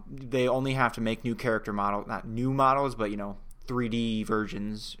 They only have to make new character models, not new models, but 3D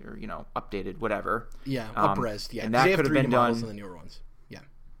versions or updated, whatever. Yeah, up-resed. Yeah, and that could have been done in the newer ones. Yeah,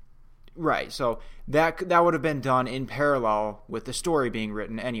 right. So that would have been done in parallel with the story being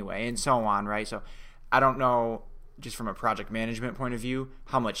written anyway, and so on. Right. So I don't know, just from a project management point of view,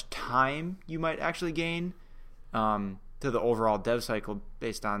 how much time you might actually gain to the overall dev cycle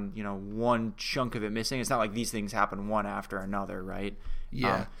based on one chunk of it missing. It's not like these things happen one after another, right?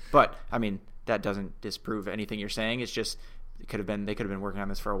 Yeah. But I mean, that doesn't disprove anything you're saying. It's just they could have been working on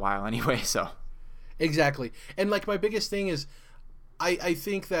this for a while anyway. So exactly. And like my biggest thing is, I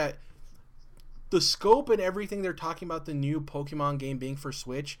think that the scope and everything they're talking about the new Pokemon game being for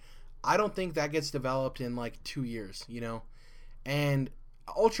Switch, I don't think that gets developed in like 2 years. And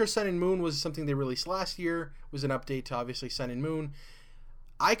Ultra Sun and Moon was something they released last year. It was an update to obviously Sun and Moon.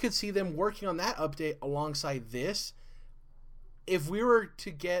 I could see them working on that update alongside this. If we were to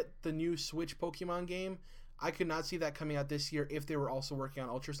get the new Switch Pokemon game, I could not see that coming out this year if they were also working on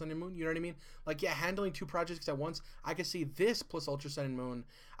Ultra Sun and Moon. You know what I mean? Like, yeah, handling two projects at once. I could see this plus Ultra Sun and Moon.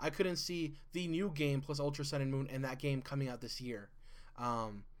 I couldn't see the new game plus Ultra Sun and Moon and that game coming out this year.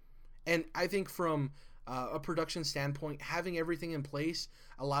 And I think from a production standpoint, having everything in place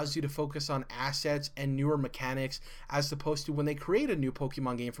allows you to focus on assets and newer mechanics, as opposed to when they create a new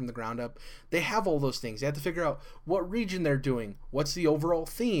Pokemon game from the ground up, they have all those things. They have to figure out what region they're doing, what's the overall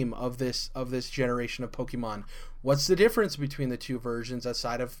theme of this generation of Pokemon, what's the difference between the two versions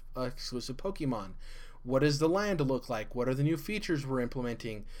outside of exclusive Pokemon. What does the land look like? What are the new features we're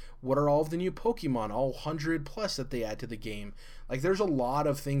implementing? What are all of the new Pokemon, all 100 plus that they add to the game? Like, there's a lot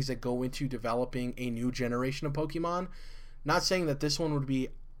of things that go into developing a new generation of Pokemon. Not saying that this one would be,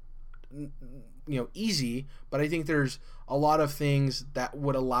 easy, but I think there's a lot of things that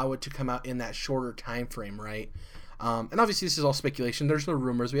would allow it to come out in that shorter time frame, right? And obviously this is all speculation. There's no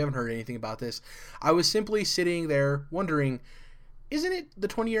rumors. We haven't heard anything about this. I was simply sitting there wondering, isn't it the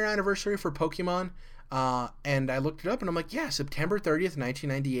 20-year anniversary for Pokemon? And I looked it up and I'm like, yeah, September 30th,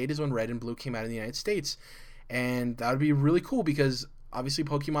 1998 is when Red and Blue came out in the United States. And that would be really cool because obviously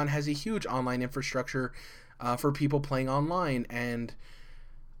Pokemon has a huge online infrastructure for people playing online. And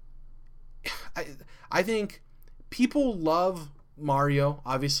I think people love Mario.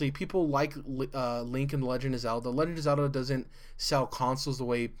 Obviously, people like Link and The Legend of Zelda. Legend of Zelda doesn't sell consoles the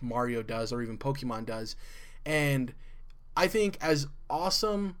way Mario does or even Pokemon does. And I think as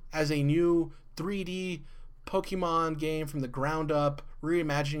awesome as a new 3D Pokemon game from the ground up,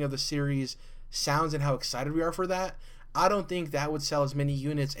 reimagining of the series sounds and how excited we are for that, I don't think that would sell as many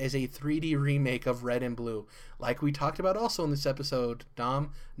units as a 3D remake of Red and Blue. Like we talked about also in this episode,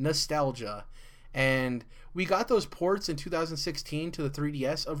 Dom, nostalgia. And we got those ports in 2016 to the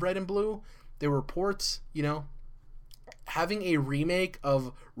 3DS of Red and Blue. They were ports, having a remake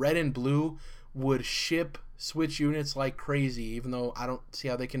of Red and Blue would ship Switch units like crazy, even though I don't see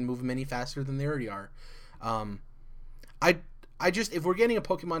how they can move them any faster than they already are. I just, if we're getting a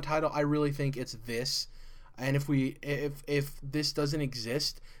Pokemon title, I really think it's this. And if this doesn't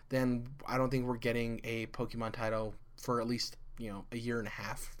exist, then I don't think we're getting a Pokemon title for at least, a year and a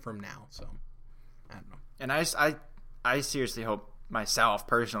half from now. So I don't know. And I seriously hope myself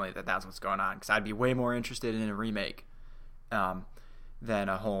personally that that's what's going on, because I'd be way more interested in a remake than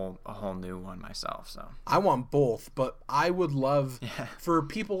a whole new one myself. So I want both, but I would love for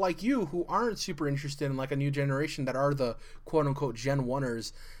people like you who aren't super interested in like a new generation, that are the quote unquote Gen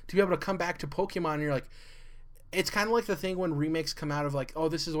 1ers, to be able to come back to Pokemon and you're like, it's kind of like the thing when remakes come out of like, oh,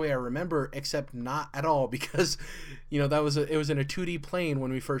 this is the way I remember, except not at all, because it was in a 2D plane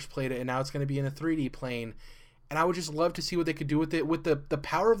when we first played it, and now it's going to be in a 3D plane. And I would just love to see what they could do with it. With the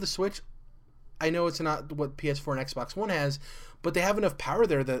power of the Switch, I know it's not what PS4 and Xbox One has, but they have enough power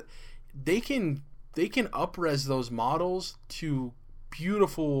there that they can up-res those models to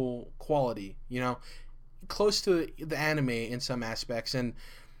beautiful quality, close to the anime in some aspects. And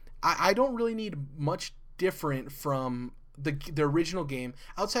I don't really need much different from the original game,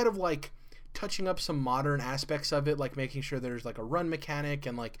 outside of like touching up some modern aspects of it, like making sure there's like a run mechanic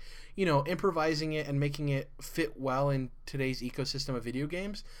and like improvising it and making it fit well in today's ecosystem of video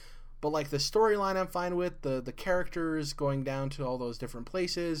games. But like the storyline I'm fine with, the characters going down to all those different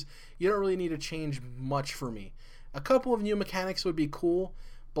places, you don't really need to change much for me. A couple of new mechanics would be cool,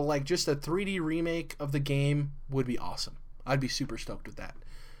 but like just a 3D remake of the game would be awesome. I'd be super stoked with that.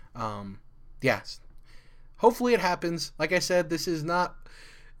 Yes. Hopefully it happens. Like I said, this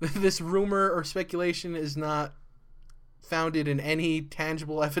rumor or speculation is not founded in any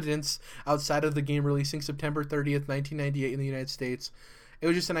tangible evidence outside of the game releasing September 30th, 1998 in the United States. It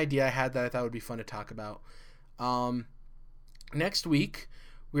was just an idea I had that I thought would be fun to talk about. Next week,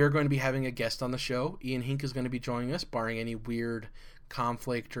 we are going to be having a guest on the show. Ian Hink is going to be joining us, barring any weird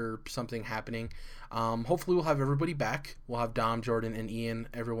conflict or something happening. Hopefully we'll have everybody back. We'll have Dom, Jordan, and Ian,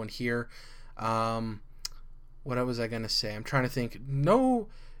 everyone here. What was I going to say? I'm trying to think. No,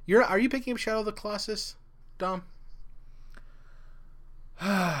 are you picking up Shadow of the Colossus, Dom?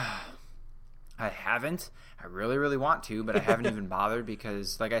 I haven't. I really, really want to, but I haven't even bothered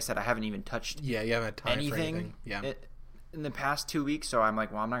because, like I said, I haven't even touched you haven't had time for anything. Yeah. In the past 2 weeks, so I'm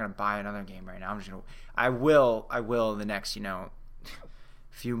like, well, I'm not going to buy another game right now. I will in the next,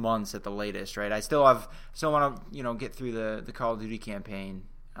 few months at the latest, right? I still want to, get through the Call of Duty campaign,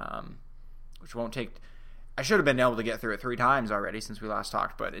 which won't take. I should have been able to get through it 3 times already since we last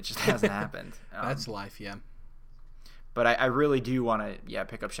talked, but it just hasn't happened. That's life, yeah. But I really do want to,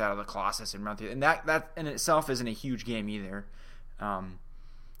 pick up Shadow of the Colossus and run through it. And that in itself isn't a huge game either.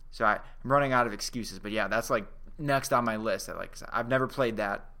 So I'm running out of excuses. But yeah, that's like next on my list. I've never played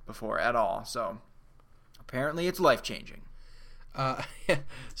that before at all. So apparently it's life-changing. Yeah.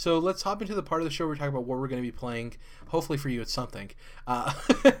 So let's hop into the part of the show where we're talking about what we're going to be playing. Hopefully for you it's something.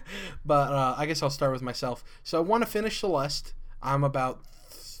 But I guess I'll start with myself. So I want to finish Celeste. I'm about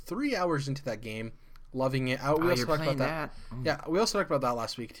 3 hours into that game. Loving it. We also talked about that. Yeah, we also talked about that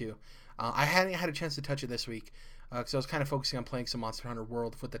last week too. I hadn't had a chance to touch it this week because I was kind of focusing on playing some Monster Hunter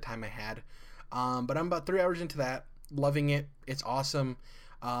World with the time I had. But I'm about 3 hours into that. Loving it. It's awesome.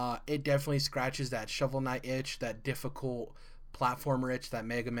 It definitely scratches that Shovel Knight itch, that difficult platformer itch, that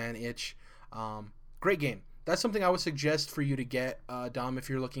Mega Man itch. Great game. That's something I would suggest for you to get, Dom, if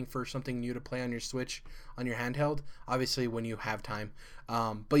you're looking for something new to play on your Switch, on your handheld. Obviously, when you have time.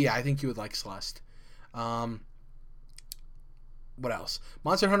 But yeah, I think you would like Celeste. What else?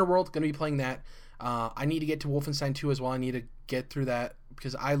 Monster Hunter World, gonna be playing that. I need to get to Wolfenstein 2 as well. I need to get through that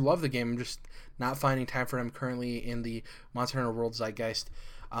because I love the game. I'm just not finding time for it. I'm currently in the Monster Hunter World zeitgeist.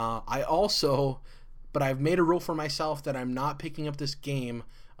 But I've made a rule for myself that I'm not picking up this game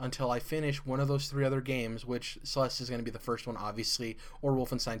until I finish one of those 3 other games, which Celeste is going to be the first one, obviously, or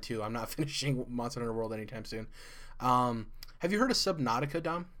Wolfenstein 2. I'm not finishing Monster Hunter World anytime soon. Have you heard of Subnautica,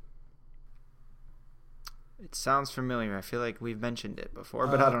 Dom? It sounds familiar. I feel like we've mentioned it before,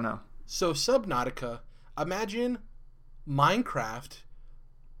 but I don't know. So Subnautica, imagine Minecraft.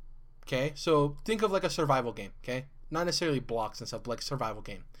 Okay, so think of like a survival game. Okay, not necessarily blocks and stuff, but like a survival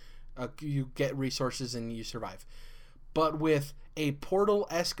game. You get resources and you survive, but with a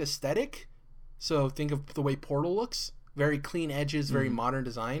Portal-esque aesthetic. So think of the way Portal looks. Very clean edges, very modern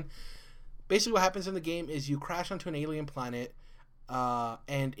design. Basically what happens in the game is you crash onto an alien planet.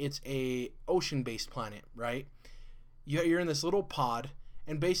 And it's a ocean-based planet, right? You're in this little pod,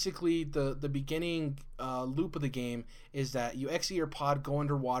 and basically the beginning loop of the game is that you exit your pod, go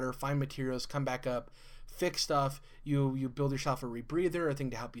underwater, find materials, come back up, fix stuff. You build yourself a rebreather, a thing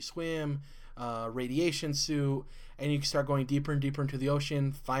to help you swim, radiation suit, and you can start going deeper and deeper into the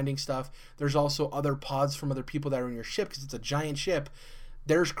ocean, finding stuff. There's also other pods from other people that are in your ship because it's a giant ship.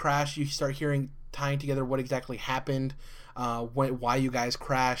 Theirs crashed. You start tying together what exactly happened, why you guys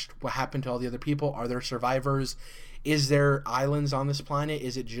crashed, what happened to all the other people. Are there survivors? Is there islands on this planet?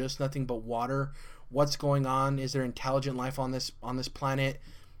 Is it just nothing but water? What's going on? Is there intelligent life on this planet?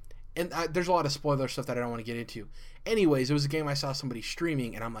 And there's a lot of spoiler stuff that I don't want to get into. Anyways, it was a game I saw somebody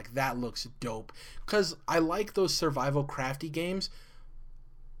streaming, and I'm like, that looks dope. Because I like those survival crafty games,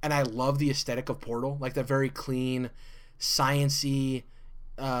 and I love the aesthetic of Portal. Like the very clean, science-y,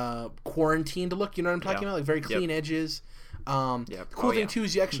 quarantined look. You know what I'm talking about? Like very clean edges. The cool thing, too,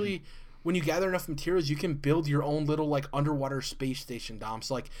 is you actually... when you gather enough materials, you can build your own little like underwater space station, Dom.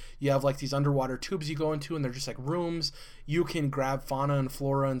 So like you have like these underwater tubes you go into, and they're just like rooms. You can grab fauna and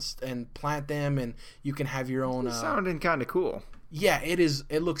flora and plant them, and you can have your own. Sounding kind of cool. Yeah, it is.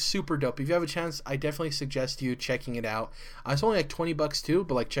 It looks super dope. If you have a chance, I definitely suggest you checking it out. It's only like $20 too,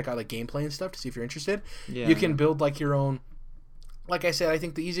 but like check out like gameplay and stuff to see if you're interested. Yeah, you can build like your own. Like I said, I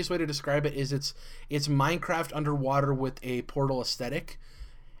think the easiest way to describe it is it's Minecraft underwater with a Portal aesthetic.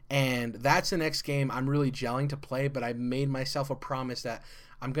 And that's the next game I'm really gelling to play, but I made myself a promise that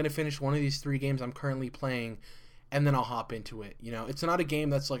I'm going to finish one of these 3 games I'm currently playing, and then I'll hop into it. You know, it's not a game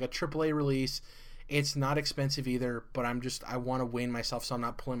that's like a AAA release. It's not expensive either, but I want to wane myself so I'm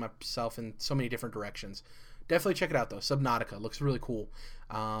not pulling myself in so many different directions. Definitely check it out, though. Subnautica looks really cool.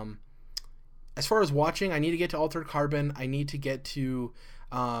 As far as watching, I need to get to Altered Carbon. I need to get to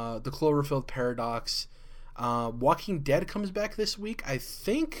the Cloverfield Paradox. Walking Dead comes back this week, I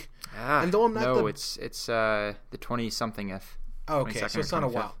think. And though I'm not it's the 20-somethingth. Oh, okay, so it's not a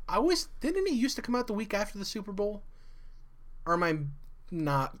while. Didn't it used to come out the week after the Super Bowl? Or am I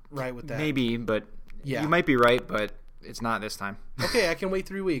not right with that? Maybe, but you might be right, but it's not this time. Okay, I can wait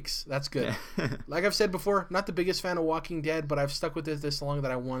 3 weeks. That's good. Like I've said before, not the biggest fan of Walking Dead, but I've stuck with it this long that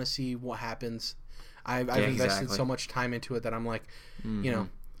I want to see what happens. I've invested so much time into it that I'm like, you know,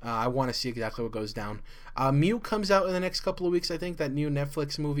 I want to see exactly what goes down. Mute comes out in the next couple of weeks, I think, that new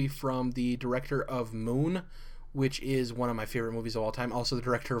Netflix movie from the director of Moon, which is one of my favorite movies of all time. Also the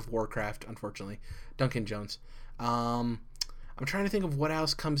director of Warcraft, unfortunately, Duncan Jones. I'm trying to think of what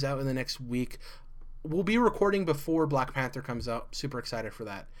else comes out in the next week. We'll be recording before Black Panther comes out. Super excited for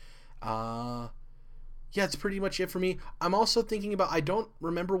that. Yeah, it's pretty much it for me. I'm also thinking about, I don't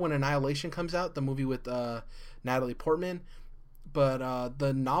remember when Annihilation comes out, the movie with Natalie Portman. But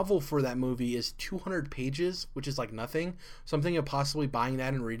the novel for that movie is 200 pages, which is like nothing. So I'm thinking of possibly buying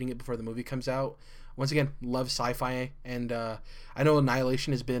that and reading it before the movie comes out. Once again, love sci-fi. And I know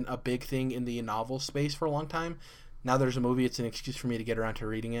Annihilation has been a big thing in the novel space for a long time. Now there's a movie. It's an excuse for me to get around to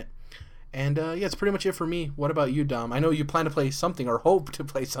reading it. And yeah, it's pretty much it for me. What about you, Dom? I know you plan to play something or hope to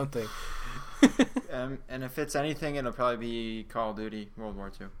play something. And if it's anything, it'll probably be Call of Duty World War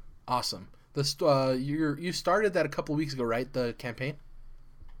II. Awesome. You started that a couple of weeks ago, right? The campaign.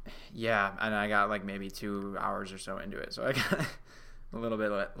 Yeah, and I got like maybe 2 hours or so into it, so I got a little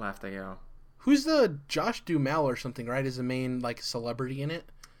bit left to go. Who's the Josh Duhamel or something? Right, is the main like celebrity in it?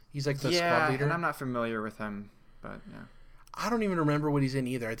 He's like the squad leader. And I'm not familiar with him, but yeah. I don't even remember what he's in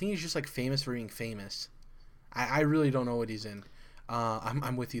either. I think he's just like famous for being famous. I really don't know what he's in.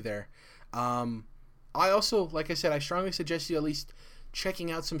 I'm with you there. I also, like I said, I strongly suggest you at least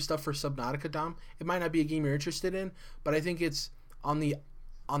checking out some stuff for Subnautica, Dom. It might not be a game you're interested in, but I think it's on the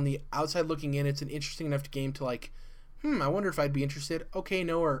outside looking in, it's an interesting enough game to like, I wonder if I'd be interested. Okay,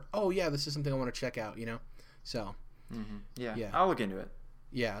 no, or oh yeah, this is something I want to check out. You know, so yeah, I'll look into it.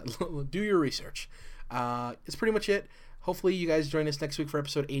 Yeah, do your research. It's pretty much it. Hopefully you guys join us next week for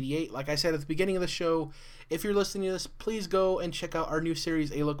episode 88. Like I said at the beginning of the show, if you're listening to this, please go and check out our new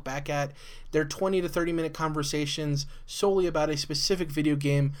series, A Look Back At. They're 20 to 30-minute conversations solely about a specific video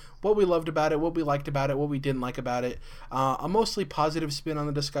game, what we loved about it, what we liked about it, what we didn't like about it. A mostly positive spin on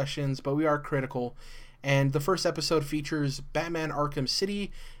the discussions, but we are critical. And the first episode features Batman Arkham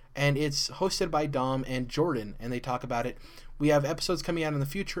City, and it's hosted by Dom and Jordan, and they talk about it. We have episodes coming out in the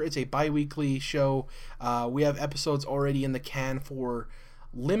future. It's a bi-weekly show. We have episodes already in the can for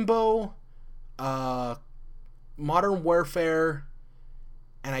Limbo, Modern Warfare,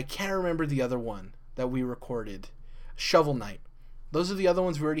 and I can't remember the other one that we recorded. Shovel Knight. Those are the other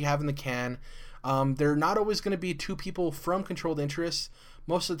ones we already have in the can. They're not always going to be 2 people from Controlled Interests.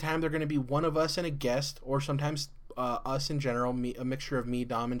 Most of the time, they're going to be one of us and a guest, or sometimes us in general, a mixture of me,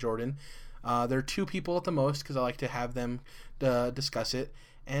 Dom, and Jordan. They're 2 people at the most because I like to have them discuss it.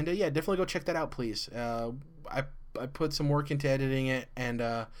 And yeah, definitely go check that out, please. I put some work into editing it,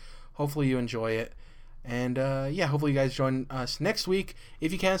 and hopefully you enjoy it. And yeah, hopefully you guys join us next week.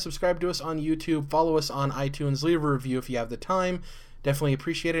 If you can, subscribe to us on YouTube, follow us on iTunes, leave a review if you have the time. Definitely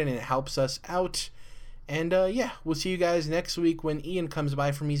appreciate it, and it helps us out. And yeah, we'll see you guys next week when Ian comes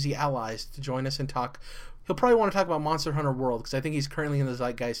by from Easy Allies to join us and talk. He'll probably want to talk about Monster Hunter World, because I think he's currently in the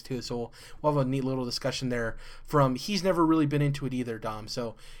zeitgeist too, so we'll have a neat little discussion there. He's never really been into it either, Dom,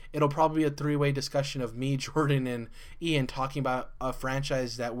 so it'll probably be a three-way discussion of me, Jordan, and Ian talking about a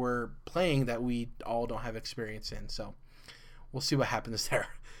franchise that we're playing that we all don't have experience in, so we'll see what happens there.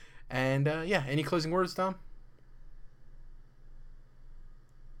 And yeah, any closing words, Dom?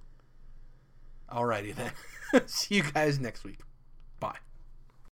 Alrighty then. See you guys next week.